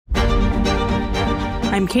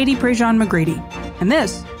I'm Katie Prejean McGrady, and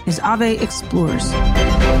this is Ave Explores.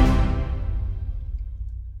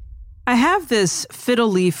 I have this fiddle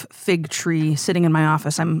leaf fig tree sitting in my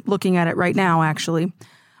office. I'm looking at it right now, actually.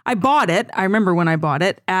 I bought it, I remember when I bought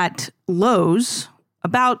it, at Lowe's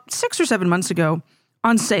about 6 or 7 months ago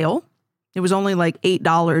on sale. It was only like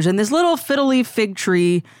 $8. And this little fiddle leaf fig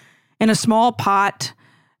tree in a small pot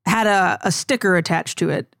had a sticker attached to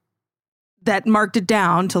it that marked it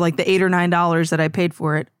down to like the $8 or $9 that I paid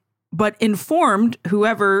for it, but informed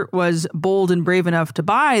whoever was bold and brave enough to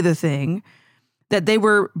buy the thing that they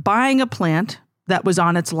were buying a plant that was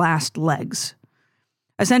on its last legs.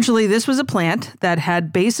 Essentially, this was a plant that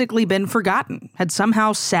had basically been forgotten, had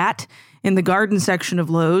somehow sat in the garden section of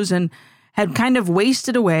Lowe's and had kind of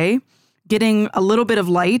wasted away, getting a little bit of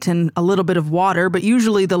light and a little bit of water, but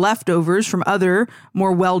usually the leftovers from other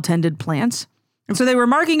more well-tended plants. And so they were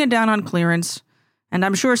marking it down on clearance, and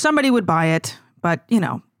I'm sure somebody would buy it, but, you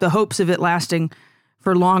know, the hopes of it lasting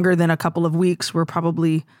for longer than a couple of weeks were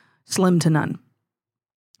probably slim to none.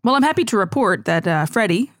 Well, I'm happy to report that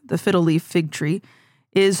Freddie, the fiddle leaf fig tree,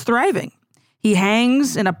 is thriving. He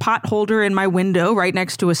hangs in a pot holder in my window right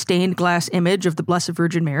next to a stained glass image of the Blessed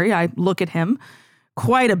Virgin Mary. I look at him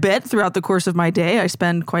quite a bit throughout the course of my day. I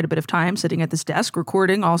spend quite a bit of time sitting at this desk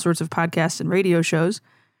recording all sorts of podcasts and radio shows.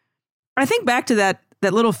 I think back to that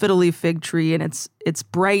little fiddle leaf fig tree and its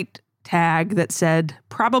bright tag that said,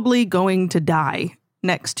 probably going to die,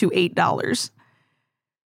 next to $8.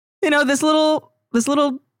 You know, this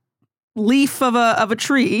little leaf of a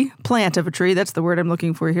tree, plant of a tree, that's the word I'm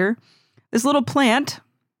looking for here. This little plant,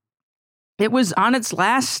 it was on its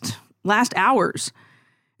last hours.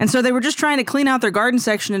 And so they were just trying to clean out their garden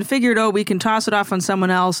section and figured, we can toss it off on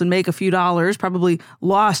someone else and make a few dollars, probably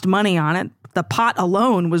lost money on it. The pot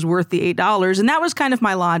alone was worth the $8. And that was kind of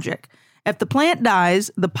my logic. If the plant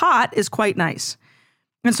dies, the pot is quite nice.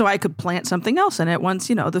 And so I could plant something else in it once,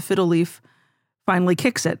 the fiddle leaf finally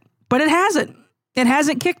kicks it. But it hasn't. It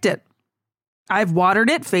hasn't kicked it. I've watered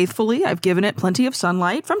it faithfully. I've given it plenty of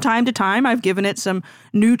sunlight. From time to time, I've given it some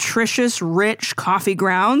nutritious, rich coffee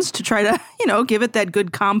grounds to try to, give it that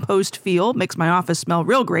good compost feel. It makes my office smell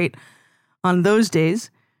real great on those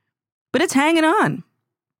days. But it's hanging on.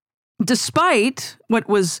 Despite what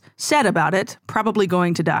was said about it, probably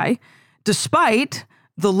going to die, despite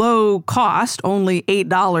the low cost, only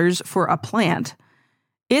 $8 for a plant,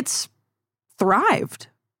 it's thrived.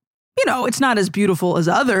 It's not as beautiful as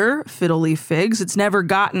other fiddle leaf figs. It's never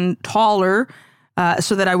gotten taller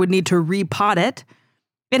so that I would need to repot it.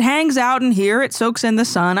 It hangs out in here. It soaks in the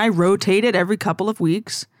sun. I rotate it every couple of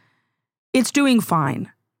weeks. It's doing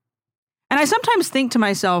fine. And I sometimes think to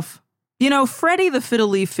myself, Freddie the fiddle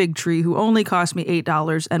leaf fig tree, who only cost me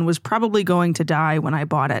 $8 and was probably going to die when I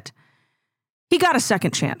bought it, he got a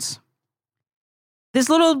second chance. This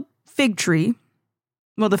little fig tree,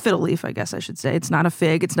 well, the fiddle leaf, I guess I should say. It's not a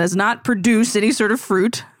fig. It does not produce any sort of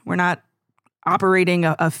fruit. We're not operating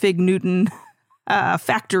a Fig Newton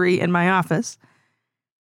factory in my office.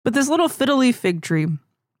 But this little fiddle leaf fig tree,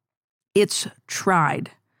 it's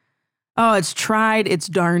tried. Oh, it's tried its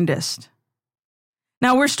darndest.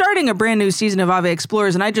 Now, we're starting a brand new season of Ave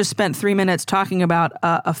Explores, and I just spent 3 minutes talking about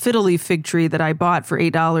a fiddle leaf fig tree that I bought for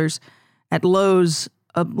 $8 at Lowe's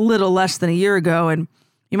a little less than a year ago, and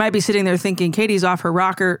you might be sitting there thinking, Katie's off her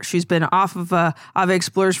rocker. She's been off of Ave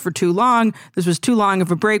Explores for too long. This was too long of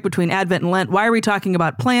a break between Advent and Lent. Why are we talking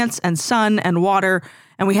about plants and sun and water?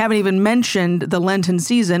 And we haven't even mentioned the Lenten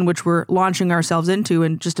season, which we're launching ourselves into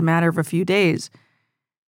in just a matter of a few days.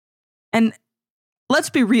 And let's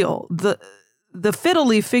be real. The fiddle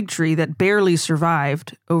leaf fig tree that barely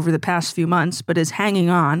survived over the past few months, but is hanging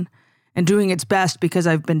on and doing its best because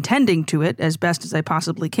I've been tending to it as best as I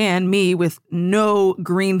possibly can, me with no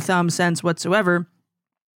green thumb sense whatsoever,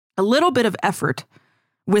 a little bit of effort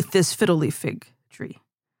with this fiddle leaf fig tree.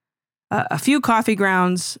 A few coffee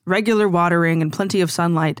grounds, regular watering, and plenty of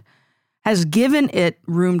sunlight has given it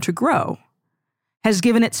room to grow, has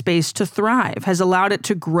given it space to thrive, has allowed it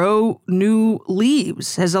to grow new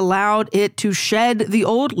leaves, has allowed it to shed the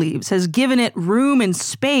old leaves, has given it room and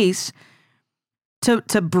space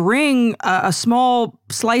to bring a small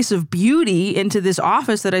slice of beauty into this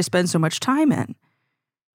office that I spend so much time in.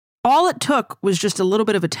 All it took was just a little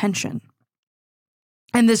bit of attention.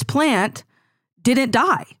 And this plant didn't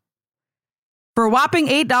die. For a whopping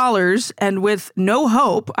 $8 and with no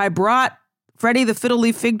hope, I brought Freddie the fiddle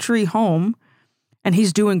leaf fig tree home, and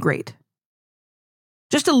he's doing great.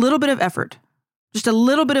 Just a little bit of effort. Just a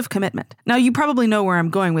little bit of commitment. Now, you probably know where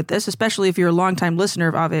I'm going with this, especially if you're a longtime listener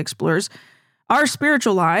of Ave Explores. Our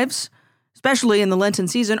spiritual lives, especially in the Lenten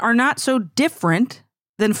season, are not so different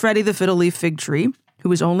than Freddie the fiddle leaf fig tree. who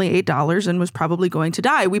was only $8 and was probably going to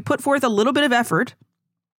die. We put forth a little bit of effort.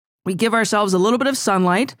 We give ourselves a little bit of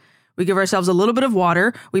sunlight. We give ourselves a little bit of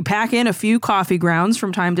water. We pack in a few coffee grounds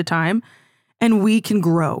from time to time, and we can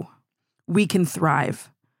grow. We can thrive.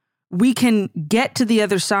 We can get to the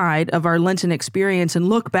other side of our Lenten experience and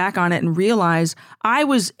look back on it and realize I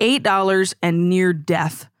was $8 and near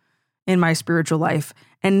death in my spiritual life,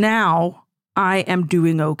 and now I am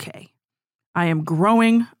doing okay. I am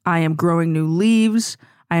growing. I am growing new leaves.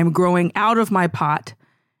 I am growing out of my pot,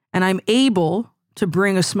 and I'm able to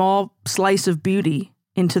bring a small slice of beauty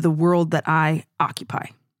into the world that I occupy.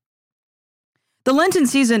 The Lenten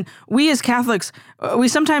season, we as Catholics, we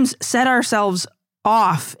sometimes set ourselves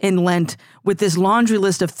off in Lent with this laundry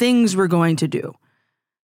list of things we're going to do.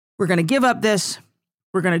 We're going to give up this.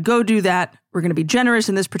 We're going to go do that. We're going to be generous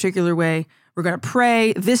in this particular way. We're going to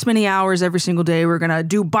pray this many hours every single day. We're going to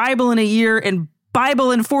do Bible in a year and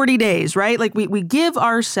Bible in 40 days, right? Like we give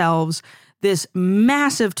ourselves this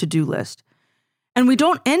massive to-do list, and we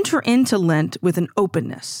don't enter into Lent with an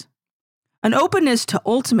openness to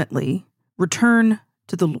ultimately return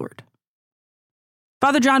to the Lord.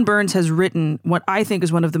 Father John Burns has written what I think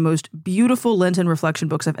is one of the most beautiful Lenten reflection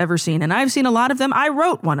books I've ever seen, and I've seen a lot of them. I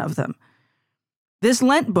wrote one of them. This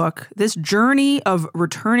Lent book, this journey of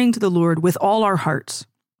returning to the Lord with all our hearts,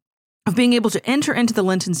 of being able to enter into the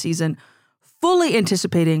Lenten season fully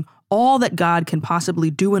anticipating all that God can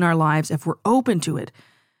possibly do in our lives if we're open to it.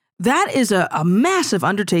 That is a massive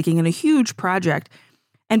undertaking and a huge project.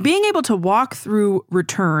 And being able to walk through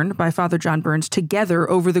Return by Father John Burns together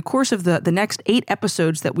over the course of the next 8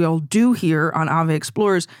 episodes that we'll do here on Ave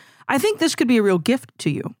Explores, I think this could be a real gift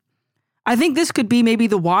to you. I think this could be maybe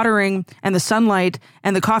the watering and the sunlight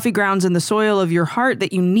and the coffee grounds and the soil of your heart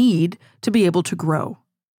that you need to be able to grow.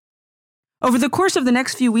 Over the course of the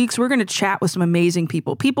next few weeks, we're going to chat with some amazing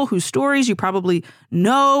people whose stories you probably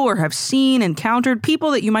know or have seen, encountered,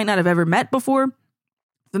 people that you might not have ever met before,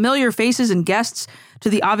 familiar faces and guests to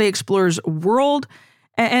the Ave Explorers world,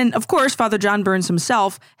 and of course, Father John Burns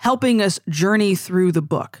himself helping us journey through the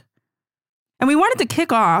book. And we wanted to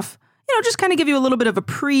kick off, just kind of give you a little bit of a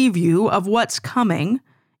preview of what's coming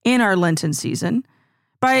in our Lenten season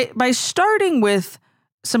by starting with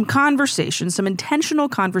some conversation, some intentional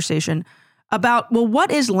conversation about, well,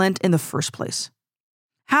 what is Lent in the first place?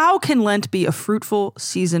 How can Lent be a fruitful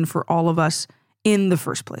season for all of us in the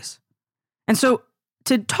first place? And so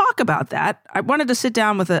to talk about that, I wanted to sit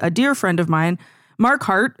down with a dear friend of mine. Mark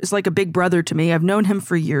Hart is like a big brother to me. I've known him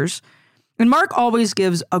for years. And Mark always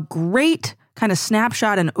gives a great kind of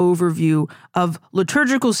snapshot and overview of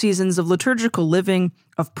liturgical seasons, of liturgical living,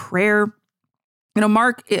 of prayer.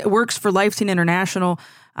 Mark works for Lifesaving International.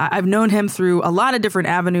 I've known him through a lot of different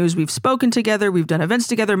avenues. We've spoken together. We've done events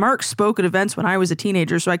together. Mark spoke at events when I was a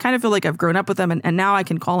teenager, so I kind of feel like I've grown up with him, and now I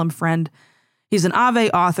can call him friend. He's an Ave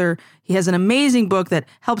author. He has an amazing book that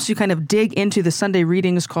helps you kind of dig into the Sunday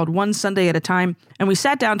readings called One Sunday at a Time, and we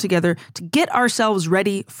sat down together to get ourselves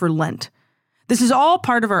ready for Lent. This is all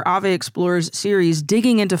part of our Ave Explorers series,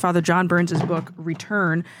 digging into Father John Burns' book,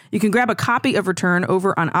 Return. You can grab a copy of Return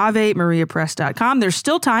over on AveMariaPress.com. There's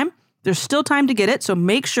still time. There's still time to get it, so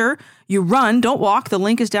make sure you run, don't walk. The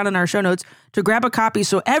link is down in our show notes to grab a copy.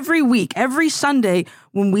 So every week, every Sunday,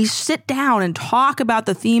 when we sit down and talk about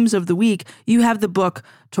the themes of the week, you have the book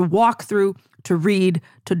to walk through, to read,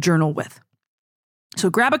 to journal with. So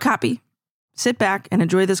grab a copy, sit back, and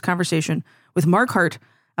enjoy this conversation with Mark Hart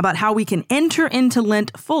about how we can enter into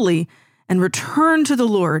Lent fully and return to the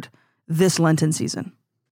Lord this Lenten season.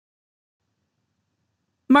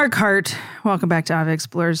 Mark Hart, welcome back to Ave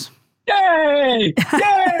Explorers. Yay!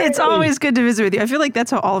 Yay! It's always good to visit with you. I feel like that's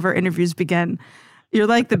how all of our interviews begin. You're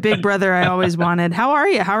like the big brother I always wanted. How are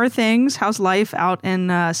you? How are things? How's life out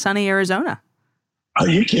in sunny Arizona? Are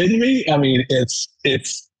you kidding me? I mean, it's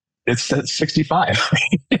 65.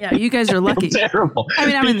 Yeah, you guys are lucky. Terrible.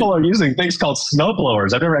 People are using things called snow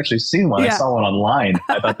blowers. I've never actually seen one. Yeah. I saw one online.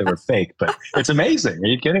 I thought they were fake, but it's amazing. Are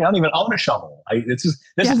you kidding? I don't even own a shovel. This is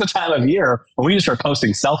the time of year when we just start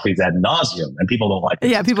posting selfies ad nauseum, and people don't like it.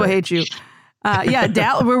 Yeah, people hate you.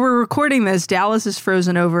 We're recording this. Dallas is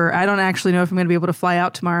frozen over. I don't actually know if I'm going to be able to fly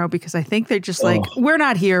out tomorrow because I think they're just like, we're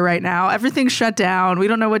not here right now. Everything's shut down. We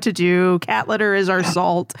don't know what to do. Cat litter is our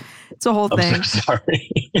salt. It's a whole thing. I'm so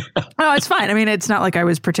sorry. Oh, it's fine. I mean, it's not like I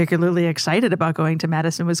was particularly excited about going to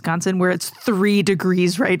Madison, Wisconsin, where it's 3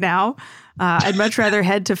 degrees right now. I'd much rather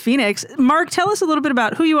head to Phoenix. Mark, tell us a little bit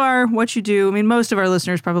about who you are, what you do. I mean, most of our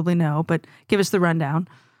listeners probably know, but give us the rundown.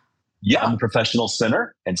 Yeah, I'm a professional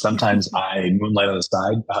sinner, and sometimes I moonlight on the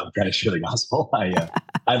side trying to share the gospel. I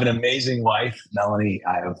have an amazing wife, Melanie.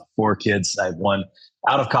 I have 4 kids. I have one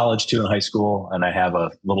out of college, 2 in high school, and I have a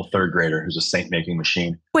little third grader who's a saint making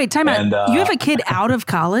machine. Wait, time out. You have a kid out of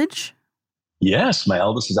college? Yes, my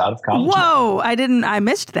eldest is out of college. Whoa, now. I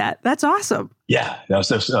missed that. That's awesome. Yeah,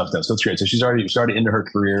 so it's great. So she's already started into her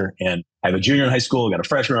career, and I have a junior in high school, I got a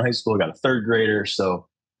freshman in high school, I got a third grader. So,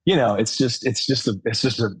 it's just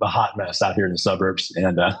a hot mess out here in the suburbs.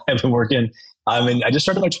 And I've been working. I just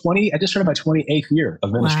started my 28th year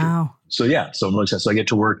of ministry. Wow. So so I'm really excited. So I get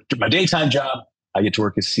to work my daytime job. I get to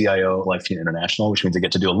work as CIO of Life Teen International, which means I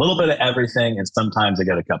get to do a little bit of everything, and sometimes I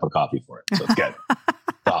get a cup of coffee for it. So it's good.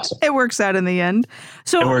 Awesome. It works out in the end.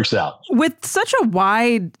 So it works out. With such a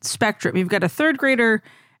wide spectrum, you've got a third grader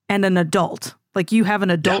and an adult, like you have an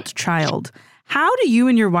adult child. How do you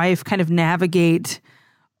and your wife kind of navigate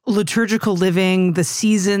liturgical living, the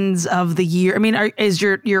seasons of the year? I mean, is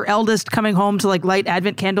your eldest coming home to like light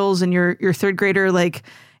Advent candles and your third grader, like,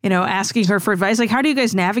 asking her for advice? Like, how do you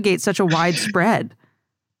guys navigate such a wide spread?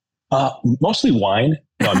 Mostly wine.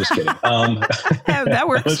 No, I'm just kidding. That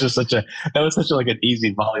works. That was such like an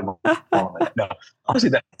easy volleyball moment. No, honestly,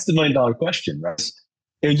 that's the $1 million question, right?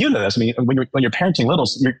 You know this. I mean, when you're parenting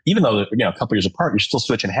littles, even though a couple years apart, you're still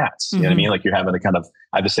switching hats. You know what I mean? Like you're having to kind of,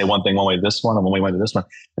 I have to say one thing one way to this one, and one way to this one.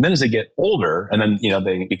 And then as they get older, and then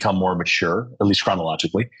they become more mature, at least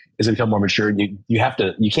chronologically, as they become more mature,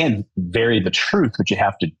 you can't vary the truth, but you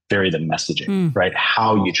have to vary the messaging, right?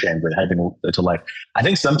 How you translate everything to life. I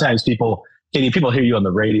think sometimes people hear you on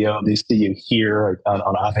the radio, they see you here on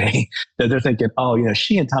Ave, they're thinking,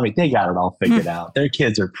 she and Tommy, they got it all figured out. Their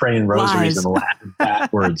kids are praying rosaries in Latin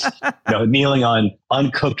backwards, kneeling on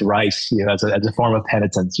uncooked rice, as a form of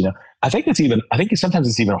penitence. I think sometimes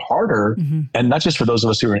it's even harder, and not just for those of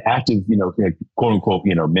us who are in active, quote unquote,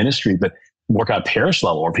 ministry, but work at parish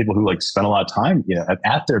level, or people who like spend a lot of time,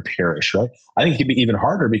 at their parish, right? I think it could be even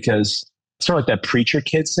harder because sort of like that preacher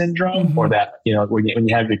kid syndrome, or that, when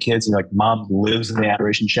you have your kids and like mom lives in the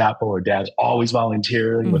Adoration Chapel or dad's always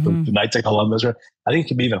volunteering with the Knights of Columbus. I think it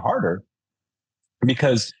can be even harder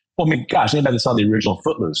because, anybody saw the original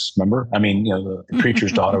Footloose, remember? I mean, the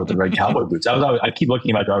preacher's daughter with the red cowboy boots. I keep looking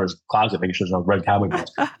in my daughter's closet, making sure there's no red cowboy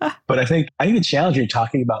boots. But I think the challenge you're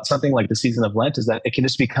talking about something like the season of Lent is that it can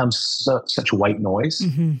just become such white noise,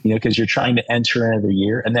 because you're trying to enter another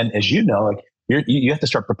year. And then, as you know, like, you have to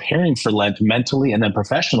start preparing for Lent mentally and then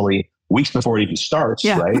professionally weeks before it even starts,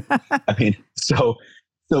 right? I mean, so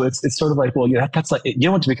it's sort of like, that's like, you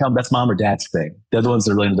don't want to become, that's mom or dad's thing. They're the ones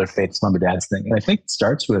that are really into their faith. It's mom or dad's thing. And I think it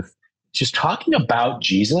starts with just talking about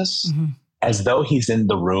Jesus as though he's in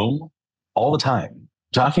the room all the time,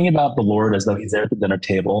 talking about the Lord as though he's there at the dinner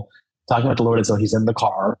table, talking about the Lord as though he's in the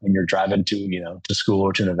car when you're driving to school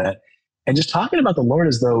or to an event. And just talking about the Lord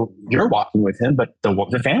as though you're walking with him, but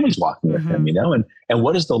the family's walking with him, and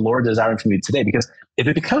what is the Lord desiring from you today? Because if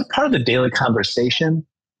it becomes part of the daily conversation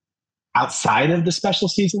outside of the special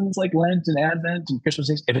seasons like Lent and Advent and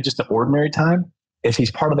Christmas, if it's just an ordinary time, if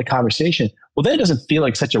he's part of the conversation, well, then it doesn't feel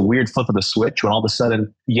like such a weird flip of the switch when all of a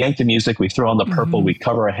sudden yank the music, we throw on the purple, we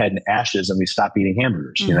cover our head in ashes, and we stop eating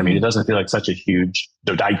hamburgers. You know what I mean? It doesn't feel like such a huge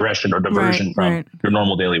digression or diversion from your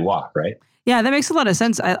normal daily walk, right? Yeah, that makes a lot of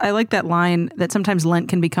sense. I like that line that sometimes Lent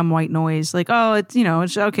can become white noise. Like,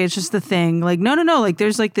 it's okay, it's just the thing. Like, no. Like,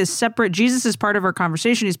 there's like this separate, Jesus is part of our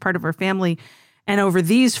conversation. He's part of our family. And over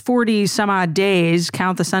these 40 some odd days,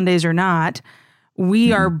 count the Sundays or not,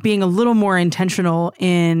 we are being a little more intentional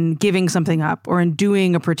in giving something up or in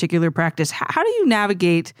doing a particular practice. How do you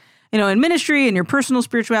navigate, in ministry and your personal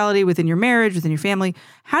spirituality, within your marriage, within your family?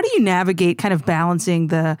 How do you navigate kind of balancing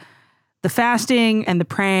the fasting and the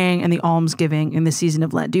praying and the almsgiving in the season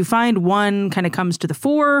of Lent? Do you find one kind of comes to the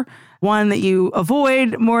fore, one that you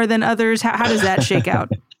avoid more than others? How does that shake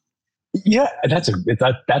out? Yeah, that's the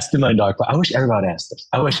 $1 million question. I wish everybody asked this.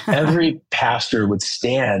 I wish every pastor would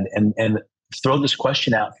stand and throw this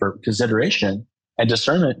question out for consideration and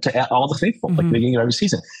discernment to all the faithful, like the beginning of every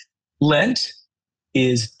season. Lent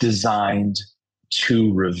is designed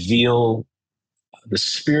to reveal the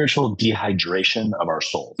spiritual dehydration of our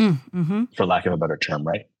souls, for lack of a better term,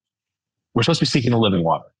 right? We're supposed to be seeking the living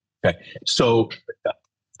water. Okay. So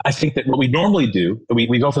I think that what we normally do,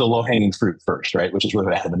 we go for the low-hanging fruit first, right? Which is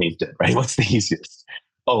what Adam and Eve did, right? What's the easiest?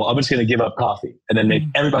 Oh, I'm just going to give up coffee and then make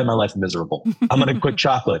everybody in my life miserable. I'm going to quit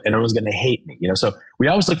chocolate and everyone's going to hate me. So we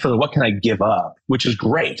always look for the, what can I give up? Which is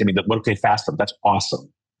great. I mean, what can I fast from? That's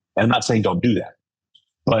awesome. And I'm not saying don't do that.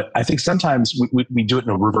 But I think sometimes we do it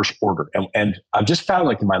in a reverse order. And I've just found,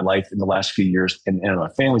 like, in my life in the last few years and in my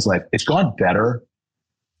family's life, it's gone better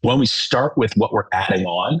when we start with what we're adding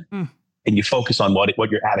on and you focus on what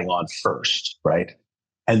you're adding on first, right?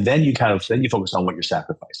 And then you focus on what you're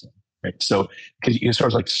sacrificing. right? So because you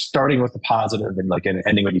sort of like starting with the positive and like and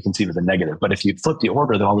ending what you conceive as a negative. But if you flip the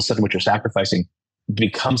order, then all of a sudden what you're sacrificing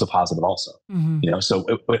becomes a positive also. So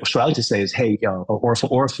what I like to say is, hey, or if you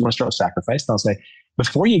want to start with sacrifice, then I'll say,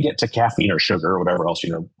 before you get to caffeine or sugar or whatever else,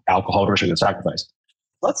 alcohol or sugar sacrifice,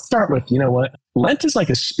 let's start with, what? Lent is like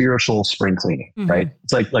a spiritual spring cleaning, right?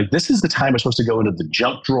 It's like this is the time we're supposed to go into the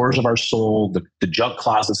junk drawers of our soul, the junk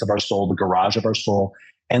closets of our soul, the garage of our soul,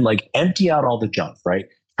 and like empty out all the junk, right?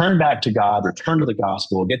 Turn back to God, return to the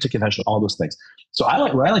gospel, get to confession, all those things. So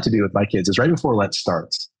what I like to do with my kids is right before Lent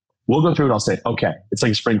starts, we'll go through and I'll say, okay, it's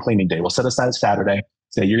like a spring cleaning day. We'll set aside Saturday,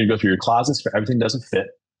 say you're going to go through your closets for everything that doesn't fit,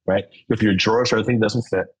 right? Go through your drawers for everything that doesn't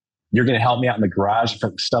fit. You're going to help me out in the garage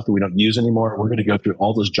for stuff that we don't use anymore. We're going to go through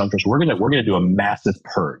all those junk drawers. We're going to do a massive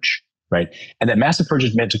purge, right? And that massive purge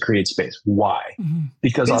is meant to create space. Why?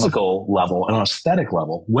 Because on a physical level and on an aesthetic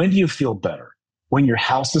level, when do you feel better? When your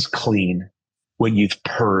house is clean, when you've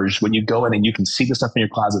purged, when you go in and you can see the stuff in your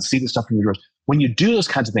closet, see the stuff in your drawers. When you do those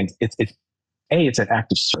kinds of things, it's an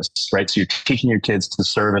act of service, right? So you're teaching your kids to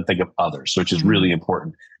serve and think of others, which is really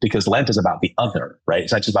important because Lent is about the other, right?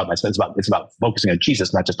 It's not just about myself. It's about focusing on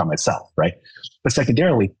Jesus, not just on myself, right? But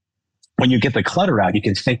secondarily, when you get the clutter out, you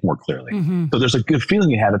can think more clearly. So there's a good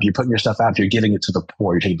feeling you have if you're putting your stuff out, if you're giving it to the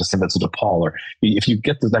poor, you're taking the send it to the Paul, or if you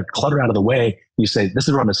get that clutter out of the way, you say, this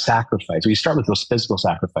is what I'm going to sacrifice. So you start with those physical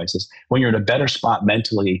sacrifices. When you're in a better spot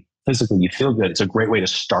mentally, physically, you feel good. It's a great way to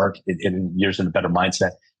start in years in a better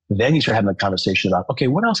mindset. Then you start having a conversation about, okay,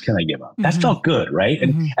 what else can I give up? That felt good, right?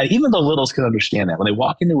 And even the littles can understand that. When they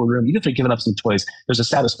walk into a room, even if they're giving up some toys, there's a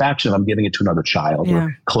satisfaction of I'm giving it to another child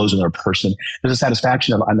or clothes another person. There's a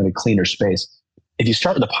satisfaction of I'm in a cleaner space. If you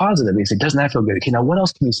start with the positive, you say, doesn't that feel good? Okay, now what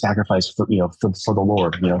else can we sacrifice for the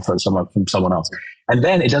Lord, for someone else? And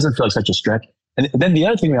then it doesn't feel like such a stretch. And then the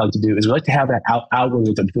other thing we like to do is we like to have that outward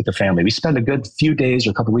with the family. We spend a good few days or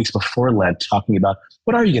a couple of weeks before Lent talking about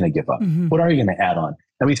what are you going to give up? What are you going to add on?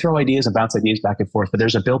 And we throw ideas and bounce ideas back and forth, but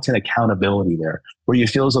there's a built-in accountability there where you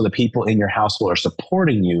feel as though the people in your household are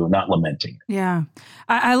supporting you, not lamenting. Yeah.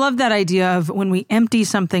 I love that idea of when we empty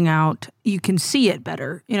something out, you can see it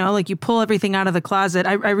better. Like you pull everything out of the closet.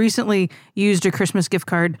 I recently used a Christmas gift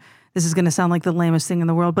card. This is going to sound like the lamest thing in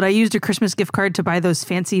the world, but I used a Christmas gift card to buy those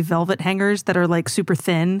fancy velvet hangers that are like super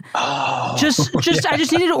thin. I just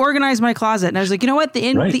needed to organize my closet. And I was like, you know what?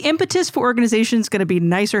 The impetus for organization is going to be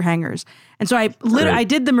nicer hangers. And so I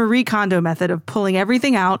did the Marie Kondo method of pulling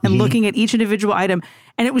everything out and looking at each individual item.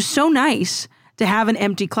 And it was so nice to have an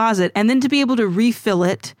empty closet and then to be able to refill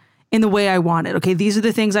it in the way I want it. Okay, these are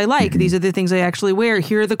the things I like. These are the things I actually wear.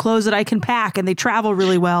 Here are the clothes that I can pack and they travel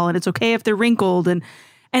really well. And it's okay if they're wrinkled. And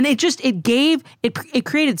it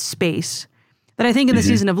created space that I think in the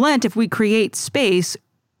season of Lent, if we create space,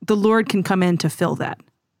 the Lord can come in to fill that.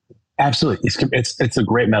 Absolutely. It's a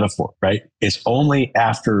great metaphor, right? It's only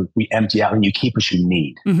after we empty out and you keep what you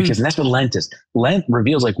need, because that's what Lent is. Lent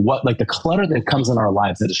reveals like the clutter that comes in our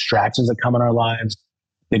lives, the distractions that come in our lives,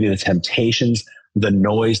 maybe the temptations, the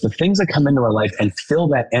noise, the things that come into our life and fill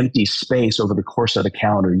that empty space over the course of the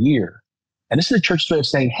calendar year. And this is the church's way of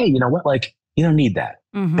saying, hey, you know what? Like, you don't need that.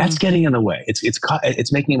 That's getting in the way.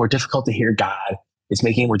 It's making it more difficult to hear God. It's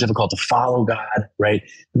making it more difficult to follow God, right?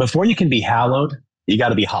 Before you can be hallowed, you got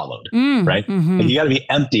to be hollowed, right? And you got to be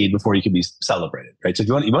emptied before you can be celebrated, right? So if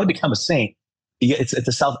you want to become a saint, it's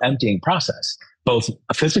a self-emptying process, both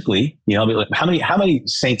physically. How many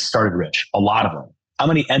saints started rich? A lot of them. How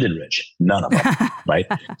many ended rich? None of them, right?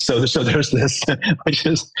 So there's this, which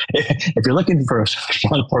is, if you're looking for a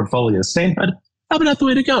strong portfolio of sainthood, probably not the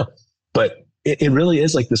way to go. But it really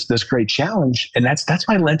is like this great challenge. And that's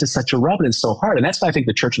why Lent is such a rub and it's so hard. And that's why I think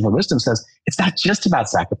the Church of Her Wisdom says it's not just about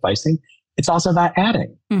sacrificing. It's also about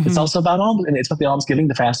adding. It's also about it's about the almsgiving,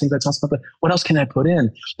 the fasting. But it's also about what else can I put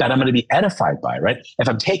in that I'm going to be edified by, right? If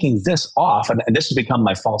I'm taking this off and this has become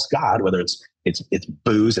my false god, whether it's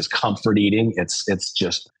booze, it's comfort eating, it's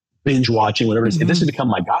just binge watching, whatever it is. If this has become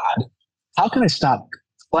my god, how can I stop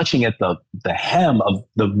clutching at the hem of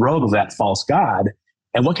the robe of that false god?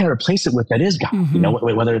 And what can I replace it with that is God?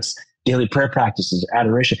 Whether it's daily prayer practices,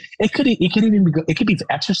 adoration, it could be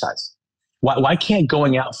exercise. Why can't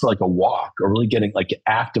going out for like a walk or really getting like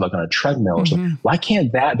active, like on a treadmill or something? Why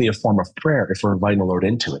can't that be a form of prayer if we're inviting the Lord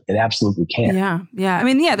into it? It absolutely can. Yeah. I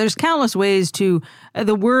mean, there's countless ways to,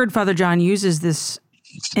 the word Father John uses this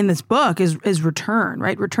in this book is return,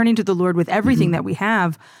 right? Returning to the Lord with everything that we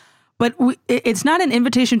have. But it's not an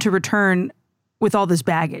invitation to return with all this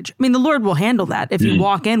baggage. I mean, the Lord will handle that if you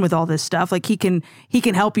walk in with all this stuff. Like he can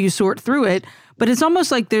help you sort through it. But it's almost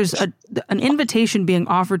like there's an invitation being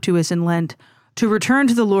offered to us in Lent to return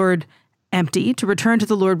to the Lord empty, to return to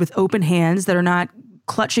the Lord with open hands that are not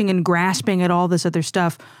clutching and grasping at all this other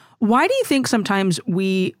stuff. Why do you think sometimes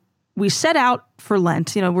we set out for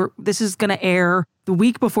Lent? This is going to air the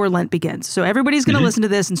week before Lent begins. So everybody's going to listen to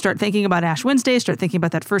this and start thinking about Ash Wednesday, start thinking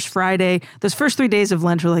about that first Friday. Those first 3 days of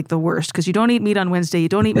Lent are like the worst because you don't eat meat on Wednesday, you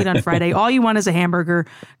don't eat meat on Friday. All you want is a hamburger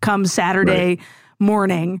come Saturday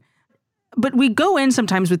morning. But we go in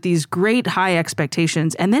sometimes with these great high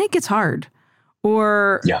expectations and then it gets hard.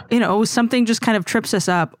 Or, something just kind of trips us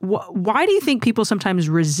up. Why do you think people sometimes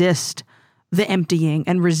resist the emptying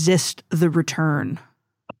and resist the return?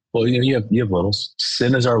 Well, you have littles.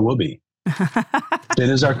 Sin is our whoopee. Sin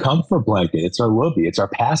is our comfort blanket. It's our whoopee. It's our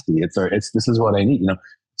pasty. This is what I need.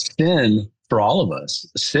 Sin for all of us.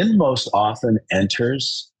 Sin most often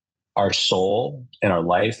enters our soul and our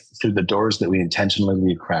life through the doors that we intentionally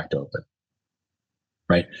leave cracked open.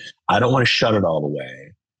 Right? I don't want to shut it all the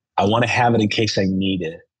way. I want to have it in case I need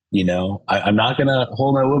it. I'm not going to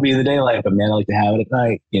hold my whoopee in the daylight, but man, I like to have it at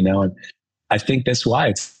night. And I think that's why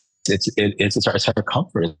it's our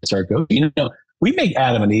comfort. It's our go-to. We make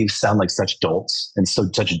Adam and Eve sound like such dolts and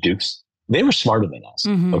such dupes. They were smarter than us.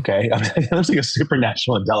 Okay. There's like a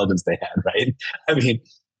supernatural intelligence they had, right?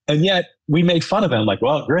 And yet we make fun of them like,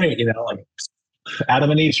 well, great. Like Adam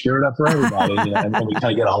and Eve screwed it up for everybody. And then we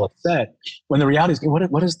kind of get all upset when the reality is, what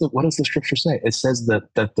does the scripture say? It says that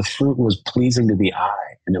the fruit was pleasing to the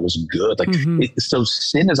eye and it was good. So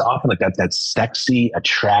sin is often like that sexy,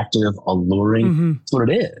 attractive, alluring. That's what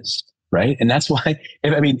it is. Right. And that's why,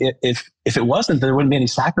 if it wasn't, there wouldn't be any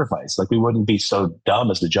sacrifice. Like we wouldn't be so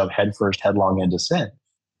dumb as to jump headlong into sin.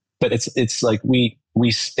 But it's like we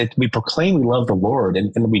proclaim we love the Lord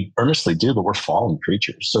and we earnestly do, but we're fallen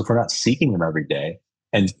creatures. So if we're not seeking him every day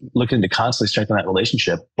and looking to constantly strengthen that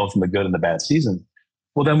relationship, both in the good and the bad season,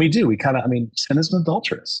 well, then we do. We kind of, sin is an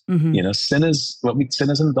adulteress. Sin is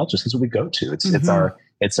an adulteress. It's what we go to.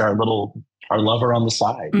 It's our lover on the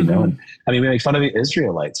side, And we make fun of the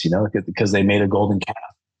Israelites, because they made a golden calf.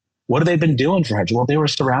 What have they been doing for hundreds? Well, they were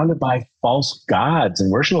surrounded by false gods and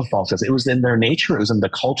worship of false gods. It was in their nature. It was in the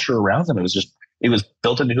culture around them. It was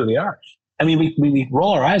built into who they are. We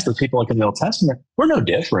roll our eyes to people like in the Old Testament. We're no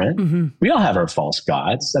different. We all have our false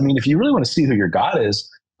gods. If you really want to see who your God is,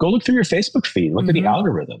 go look through your Facebook feed. Look at the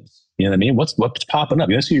algorithms. You know what I mean? What's popping up?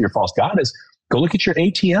 You want to see who your false God is? Go look at your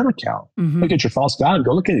ATM account. Look at your false God.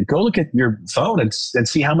 Go look at your phone and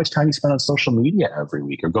see how much time you spend on social media every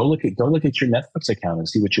week. Or go look at your Netflix account and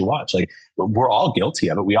see what you watch. Like we're all guilty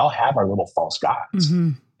of it. We all have our little false gods,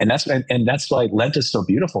 and that's why Lent is so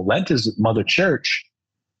beautiful. Lent is Mother Church.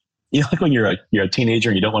 Like when you're a teenager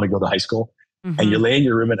and you don't want to go to high school, and you lay in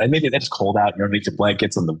your room and maybe it's cold out. You're underneath your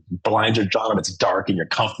blankets and the blinds are drawn and it's dark and you're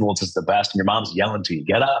comfortable. It's just the best. And your mom's yelling to you,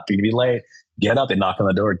 "Get up! You're gonna be late." Get up. They knock on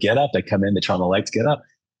the door. Get up. They come in. They turn on the lights. Get up.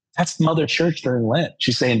 That's Mother Church during Lent.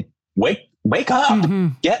 She's saying, wake up.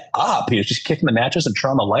 Get up. She's kicking the mattress and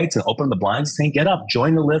turn on the lights and open the blinds and saying, get up.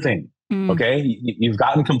 Join the living. Okay. You've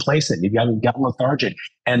gotten complacent. You've gotten lethargic.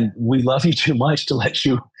 And we love you too much to let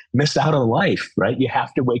you miss out on life, right? You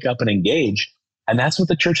have to wake up and engage. And that's what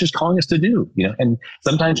the church is calling us to do, and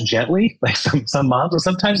sometimes gently, like some moms, or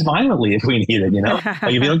sometimes violently if we need it, Like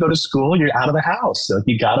if you don't go to school, you're out of the house. So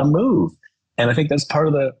you got to move. And I think that's part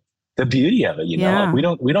of the beauty of it, Like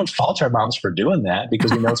we don't fault our moms for doing that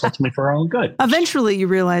because we know it's ultimately for our own good. Eventually you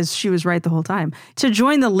realize she was right the whole time. To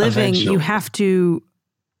join the living, you have to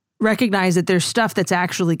recognize that there's stuff that's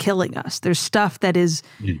actually killing us. There's stuff that is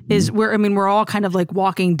we're all kind of like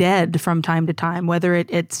walking dead from time to time, whether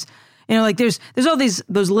it's there's all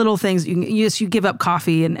those little things. You give up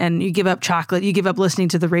coffee and you give up chocolate. You give up listening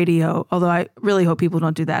to the radio. Although I really hope people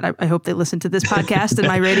don't do that. I hope they listen to this podcast and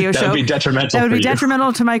my radio show. That would be detrimental. That would be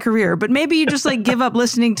detrimental to my career. But maybe you just like give up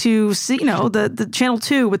listening to the Channel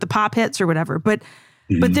 2 with the pop hits or whatever. But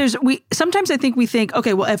sometimes I think we think,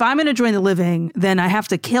 okay, well, if I'm going to join the living, then I have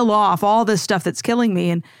to kill off all this stuff that's killing me.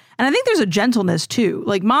 And I think there's a gentleness too.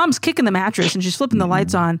 Like mom's kicking the mattress and she's flipping the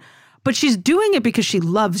lights on. But she's doing it because she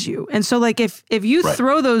loves you. And so like if you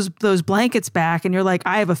throw those blankets back and you're like,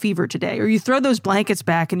 I have a fever today, or you throw those blankets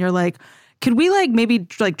back and you're like, could we like maybe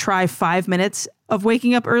like try 5 minutes of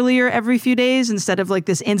waking up earlier every few days instead of like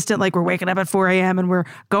this instant, like we're waking up at 4 a.m. and we're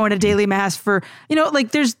going to daily mass for, like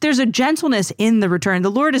there's a gentleness in the return. The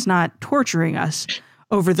Lord is not torturing us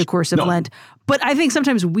over the course of Lent. But I think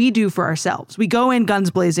sometimes we do for ourselves. We go in guns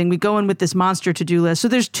blazing. We go in with this monster to-do list. So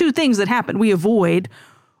there's two things that happen. We avoid,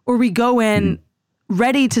 or we go in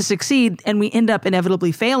ready to succeed and we end up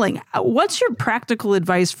inevitably failing. What's your practical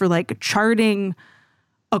advice for like charting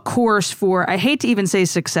a course for, I hate to even say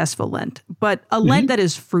successful Lent, but a Lent that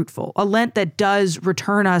is fruitful, a Lent that does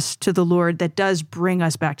return us to the Lord, that does bring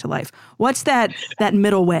us back to life? What's that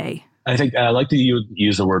middle way? I think I like that you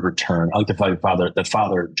use the word return. I like the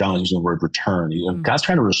Father John is using the word return. God's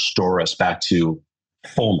trying to restore us back to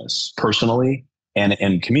fullness personally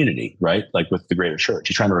and community, right? Like with the greater church.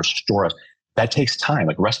 He's trying to restore us. That takes time.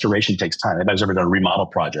 Like restoration takes time. Anybody's ever done a remodel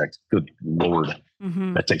project? Good Lord,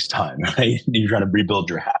 that takes time, right? You're trying to rebuild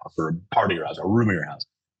your house or a part of your house or a room of your house.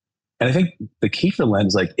 And I think the key for Lent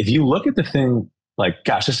is like, if you look at the thing like,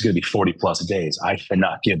 gosh, this is going to be 40 plus days. I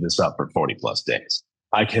cannot give this up for 40 plus days.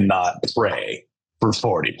 I cannot pray for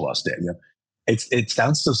 40 plus days. You know, it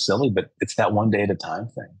sounds so silly, but it's that one day at a time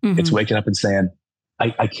thing. It's waking up and saying,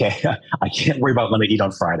 I can't worry about what I'm going to eat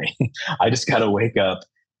on Friday. I just got to wake up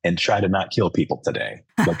and try to not kill people today.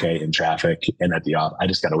 Okay. In traffic and at the office. I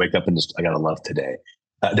just got to wake up and I got to love today.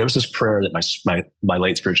 There was this prayer that my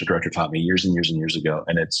late spiritual director taught me years and years and years ago.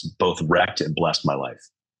 And it's both wrecked and blessed my life.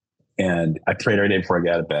 And I prayed every day before I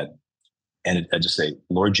got out of bed. And I just say,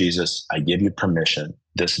 Lord Jesus, I give you permission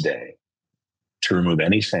this day to remove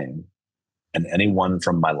anything and anyone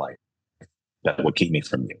from my life that would keep me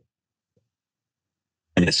from you.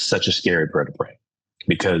 And it's such a scary prayer to pray,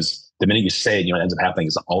 because the minute you say it, what ends up happening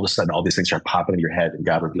is all of a sudden, all these things start popping in your head, and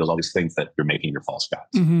God reveals all these things that you're making your false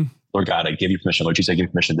gods. Lord God, I give you permission. Lord Jesus, I give you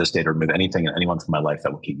permission this day to remove anything and anyone from my life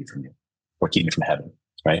that will keep me from you or keep me from heaven.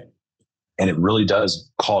 Right. And it really does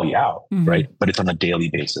call you out, right? But it's on a daily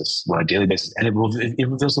basis, and it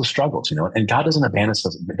reveals those struggles, and God doesn't abandon us.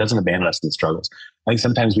 It doesn't abandon us in the struggles. I think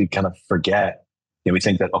sometimes we kind of forget, we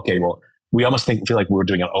think that, okay, well, we almost feel like we're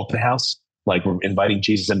doing an open house. Like we're inviting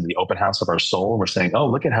Jesus into the open house of our soul. And we're saying, oh,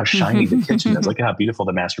 look at how shiny the kitchen is. Look at how beautiful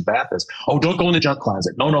the master bath is. Oh, don't go in the junk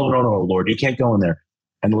closet. No, Lord, you can't go in there.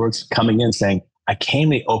 And the Lord's coming in saying, I came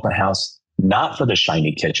to the open house, not for the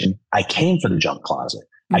shiny kitchen. I came for the junk closet.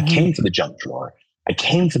 I came for the junk drawer. I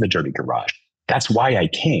came for the dirty garage. That's why I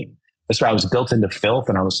came. That's why I was built into filth,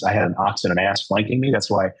 and I had an ox and an ass flanking me. That's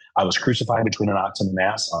why I was crucified between an ox and an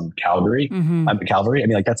ass on Calvary. Calvary. I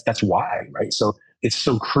mean, like that's why, right? So it's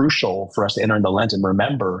so crucial for us to enter into Lent and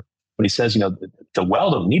remember when he says, the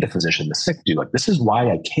well don't need a physician, the sick do. Like, this is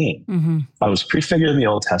why I came. I was prefigured in the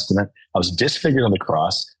Old Testament. I was disfigured on the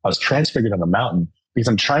cross. I was transfigured on the mountain, because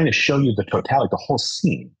I'm trying to show you the totality, the whole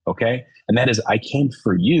scene. Okay. And that is, I came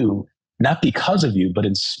for you, not because of you, but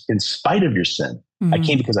in spite of your sin. I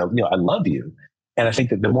came because I love you. And I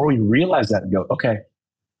think that the more we realize that and go, okay,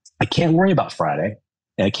 I can't worry about Friday,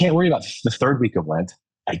 and I can't worry about the third week of Lent.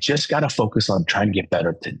 I just got to focus on trying to get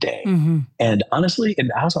better today. And honestly,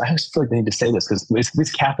 and I always feel like I need to say this, because we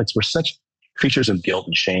Catholics, we're such creatures of guilt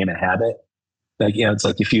and shame and habit. Like, it's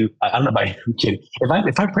like I don't know about you, kid.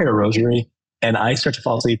 If I pray a rosary and I start to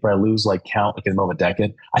fall asleep, or I lose count in the middle of a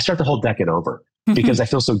decade, I start the whole decade over, because I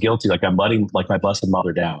feel so guilty. Like I'm letting my Blessed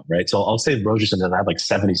Mother down. Right. So I'll say rosaries and I have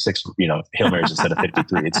 76, Hail Marys instead of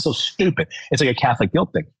 53. It's so stupid. It's like a Catholic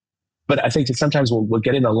guilt thing. But I think that sometimes we'll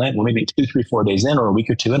get into Lent, we'll maybe 2, 3, 4 days in, or a week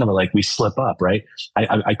or two in, and we slip up, right?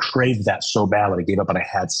 I craved that so bad that I gave up and I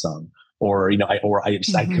had some, or I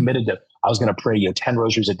committed to, I was going to pray 10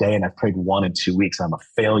 rosaries a day, and I prayed 1 in 2 weeks. I'm a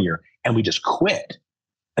failure, and we just quit.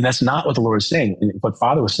 And that's not what the Lord is saying. What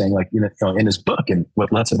Father was saying, in his book, and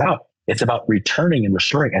what Lent's about, it's about returning and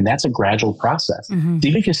restoring, and that's a gradual process. So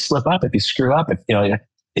even if you slip up, if you screw up,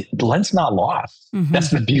 Lent's not lost. That's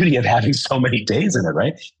the beauty of having so many days in it,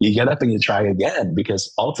 right? You get up and you try again,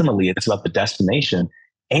 because ultimately it's about the destination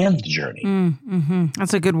and the journey.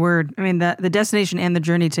 That's a good word. I mean, the destination and the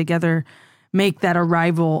journey together make that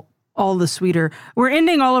arrival all the sweeter. We're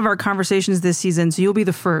ending all of our conversations this season, so you'll be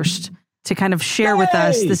the first to kind of share with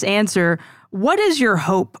us this answer. What is your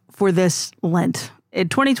hope for this Lent? In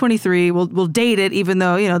 2023, we'll date it, even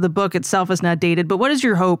though, the book itself is not dated, but what is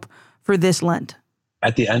your hope for this Lent?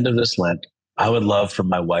 At the end of this Lent, I would love for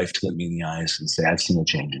my wife to look me in the eyes and say, I've seen a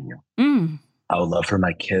change in you. I would love for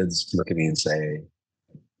my kids to look at me and say,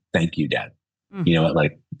 thank you, Dad.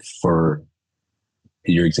 For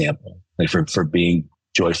your example, for being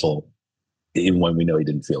joyful, even when we know he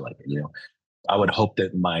didn't feel like it, I would hope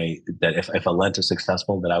that if a Lent is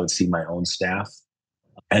successful, that I would see my own staff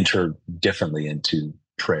enter differently into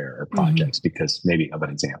prayer or projects because maybe of an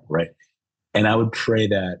example, right? And I would pray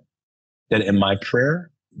that in my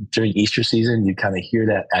prayer during Easter season, you kind of hear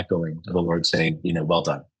that echoing of the Lord saying, well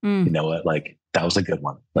done. You know what? That was a good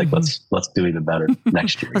one. Let's do even better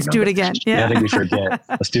next year. Let's do it again. Yeah. I think we forget.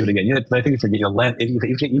 Let's do it again. I think we forget, Lent, even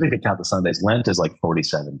if you count the Sundays, Lent is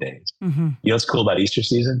 47 days. What's cool about Easter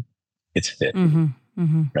season? It's 50,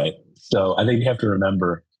 right? So I think you have to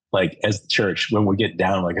remember, as the church, when we get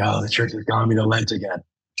down, the church is calling me to Lent again.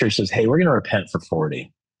 Church says, hey, we're going to repent for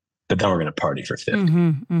 40. But then we're going to party for 50.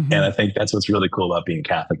 And I think that's what's really cool about being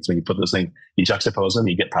Catholic. Is when you put those things, you juxtapose them,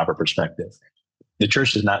 you get proper perspective. the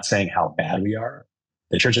church is not saying how bad we are.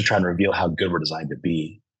 The church is trying to reveal how good we're designed to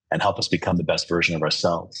be and help us become the best version of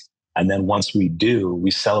ourselves. And then once we do,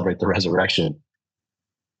 we celebrate the resurrection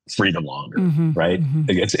freedom longer, right?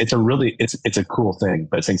 It's a cool thing.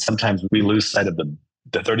 But I think sometimes we lose sight of the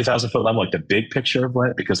 30,000 foot level, like the big picture of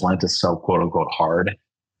Lent, because Lent is so quote unquote hard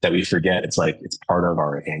that we forget it's part of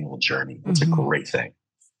our annual journey. It's a great thing.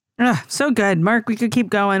 So good. Mark, we could keep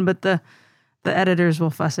going, but the editors will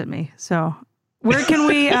fuss at me. So where can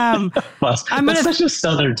we? Fuss. That's such a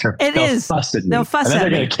Southern term. They'll fuss at me. They'll fuss at me. And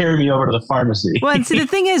then they're going to carry me over to the pharmacy. Well, and see, the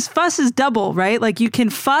thing is, fuss is double, right? Like you can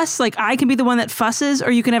fuss, like I can be the one that fusses, or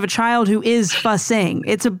you can have a child who is fussing.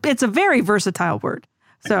 It's a very versatile word.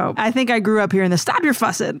 So I think I grew up hearing the stop your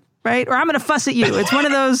fussing, right? Or I'm going to fuss at you. It's one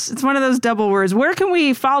of those double words. Where can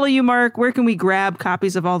we follow you, Mark? Where can we grab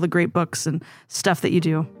copies of all the great books and stuff that you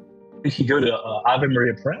do? You can go to Ave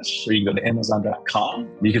Maria Press, or you can go to Amazon.com.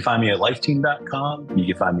 You can find me at lifeteam.com. You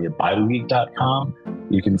can find me at BibleGeek.com.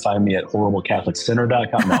 You can find me at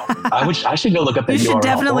HorribleCatholicSinner.com. No, I should go look up that URL. You should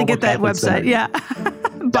definitely get that website. Yeah.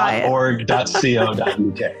 Buy it.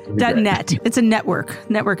 .org.co.uk. .net. It's a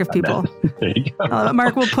network of people. There you go.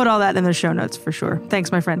 Mark, we'll put all that in the show notes for sure.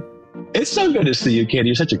 Thanks, my friend. It's so good to see you, Katie.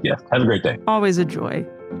 You're such a gift. Have a great day. Always a joy.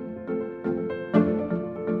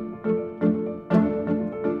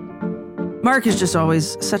 Mark is just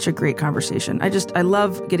always such a great conversation. I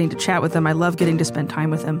love getting to chat with him. I love getting to spend time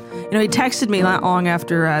with him. You know, he texted me not long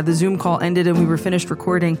after the Zoom call ended and we were finished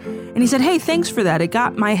recording. And he said, hey, thanks for that. It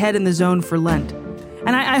got my head in the zone for Lent.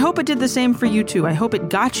 And I hope it did the same for you too. I hope it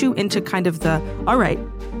got you into kind of all right,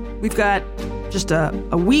 we've got just a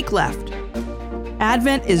week left.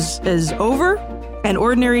 Advent is over. And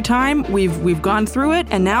ordinary time, we've gone through it,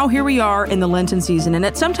 and now here we are in the Lenten season. And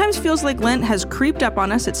it sometimes feels like Lent has creeped up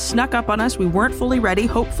on us. It's snuck up on us. We weren't fully ready.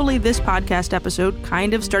 Hopefully this podcast episode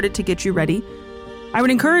kind of started to get you ready. I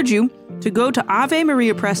would encourage you to go to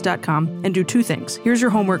AveMariaPress.com and do two things. Here's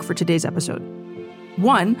your homework for today's episode.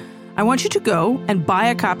 One, I want you to go and buy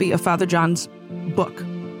a copy of Father John's book.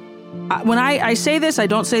 When I say this, I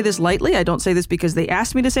don't say this lightly. I don't say this because they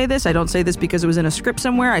asked me to say this. I don't say this because it was in a script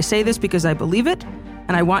somewhere. I say this because I believe it,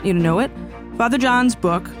 and I want you to know it. Father John's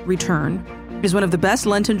book, Return, is one of the best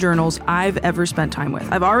Lenten journals I've ever spent time with.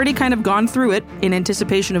 I've already kind of gone through it in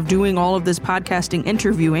anticipation of doing all of this podcasting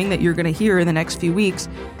interviewing that you're going to hear in the next few weeks,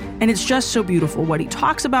 and it's just so beautiful. What he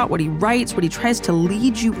talks about, what he writes, what he tries to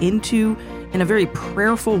lead you into in a very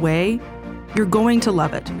prayerful way. You're going to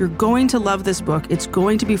love it. You're going to love this book. It's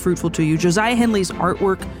going to be fruitful to you. Josiah Henley's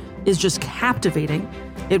artwork is just captivating.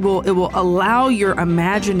 It will allow your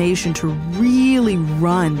imagination to really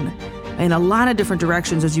run in a lot of different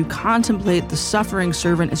directions as you contemplate the suffering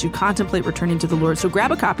servant, as you contemplate returning to the Lord. So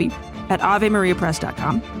grab a copy at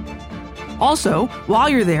AveMariaPress.com. Also, while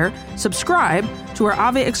you're there, subscribe to our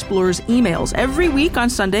Ave Explorers emails. Every week on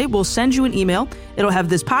Sunday, we'll send you an email. It'll have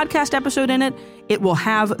this podcast episode in it. It will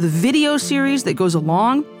have the video series that goes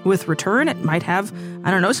along with Return. It might have,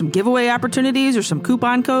 some giveaway opportunities or some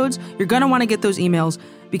coupon codes. You're going to want to get those emails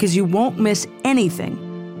because you won't miss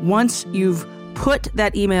anything once you've put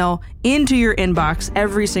that email into your inbox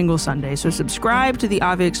every single Sunday. So subscribe to the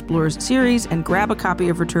Ave Explorers series and grab a copy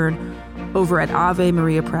of Return over at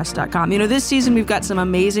AveMariaPress.com. This season we've got some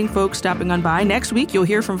amazing folks stopping on by. Next week, you'll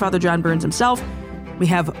hear from Father John Burns himself. We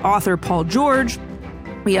have author Paul George.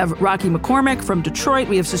 We have Rocky McCormick from Detroit.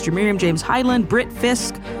 We have Sister Miriam James Hyland, Britt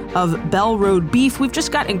Fisk of Bell Road Beef. We've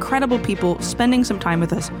just got incredible people spending some time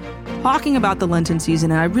with us talking about the Lenten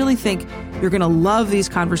season, and I really think you're going to love these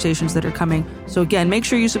conversations that are coming. So again, make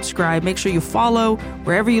sure you subscribe, make sure you follow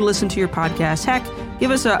wherever you listen to your podcast. Heck,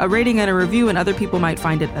 give us a rating and a review, and other people might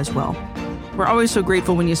find it as well. We're always so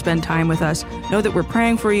grateful when you spend time with us. Know that we're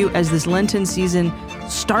praying for you as this Lenten season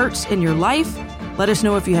starts in your life. Let us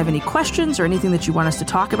know if you have any questions or anything that you want us to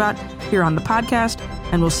talk about here on the podcast.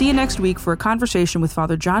 And we'll see you next week for a conversation with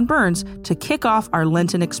Father John Burns to kick off our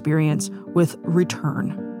Lenten experience with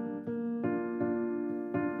Return.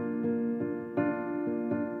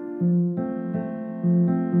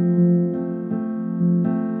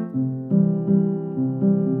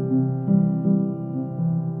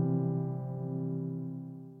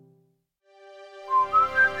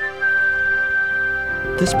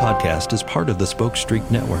 This podcast is part of the Spoke Street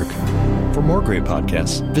Network. For more great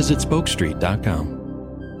podcasts, visit spokestreet.com.